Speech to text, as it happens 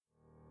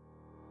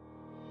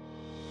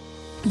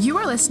You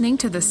are listening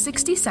to the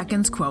 60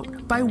 Seconds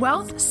Quote by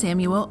Wealth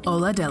Samuel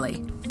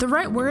Oladele. The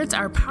right words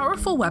are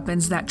powerful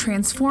weapons that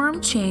transform,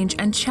 change,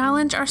 and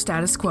challenge our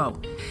status quo.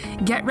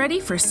 Get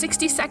ready for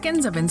 60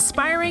 seconds of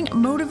inspiring,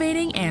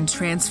 motivating, and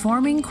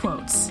transforming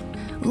quotes.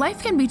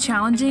 Life can be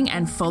challenging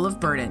and full of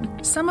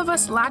burden. Some of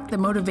us lack the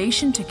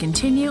motivation to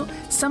continue.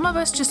 Some of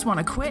us just want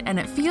to quit, and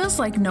it feels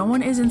like no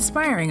one is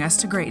inspiring us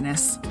to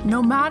greatness.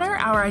 No matter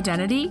our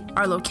identity,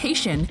 our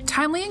location,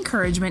 timely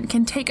encouragement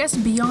can take us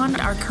beyond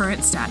our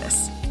current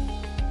status.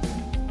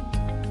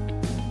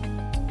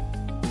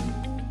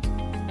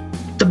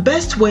 The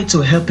best way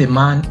to help a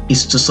man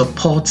is to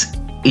support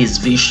his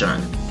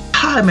vision.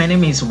 Hi, my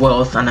name is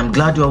Wealth, and I'm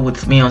glad you're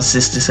with me on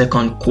 60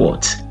 Second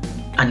Quote.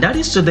 And that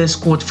is today's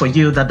quote for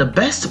you, that the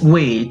best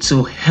way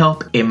to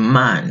help a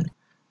man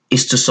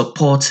is to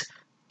support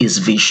his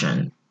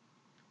vision.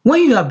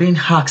 When you are being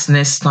asked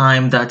next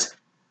time that,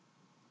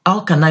 how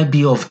can I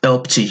be of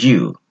help to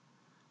you?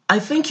 I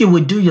think you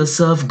will do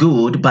yourself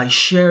good by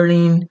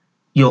sharing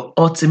your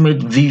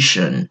ultimate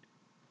vision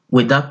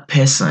with that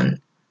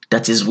person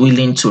that is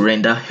willing to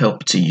render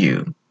help to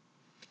you.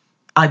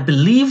 I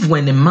believe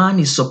when a man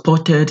is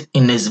supported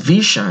in his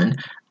vision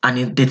and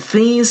in the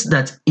things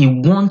that he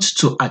wants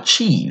to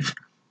achieve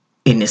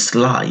in his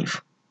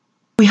life,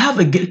 we have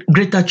a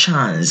greater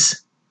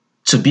chance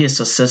to be a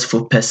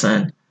successful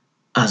person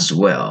as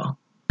well.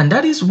 And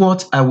that is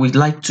what I would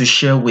like to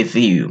share with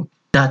you,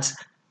 that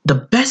the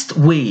best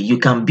way you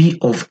can be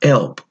of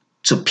help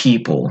to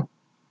people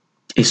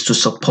is to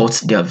support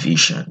their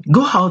vision.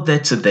 Go out there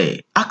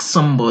today, ask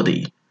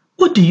somebody,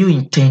 what do you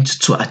intend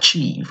to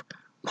achieve?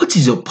 What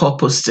is your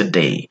purpose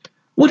today?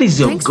 What is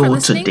your goal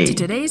today?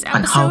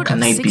 And how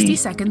can I be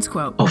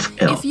of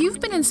help? If you've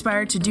been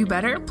inspired to do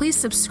better, please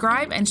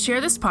subscribe and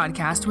share this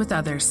podcast with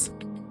others.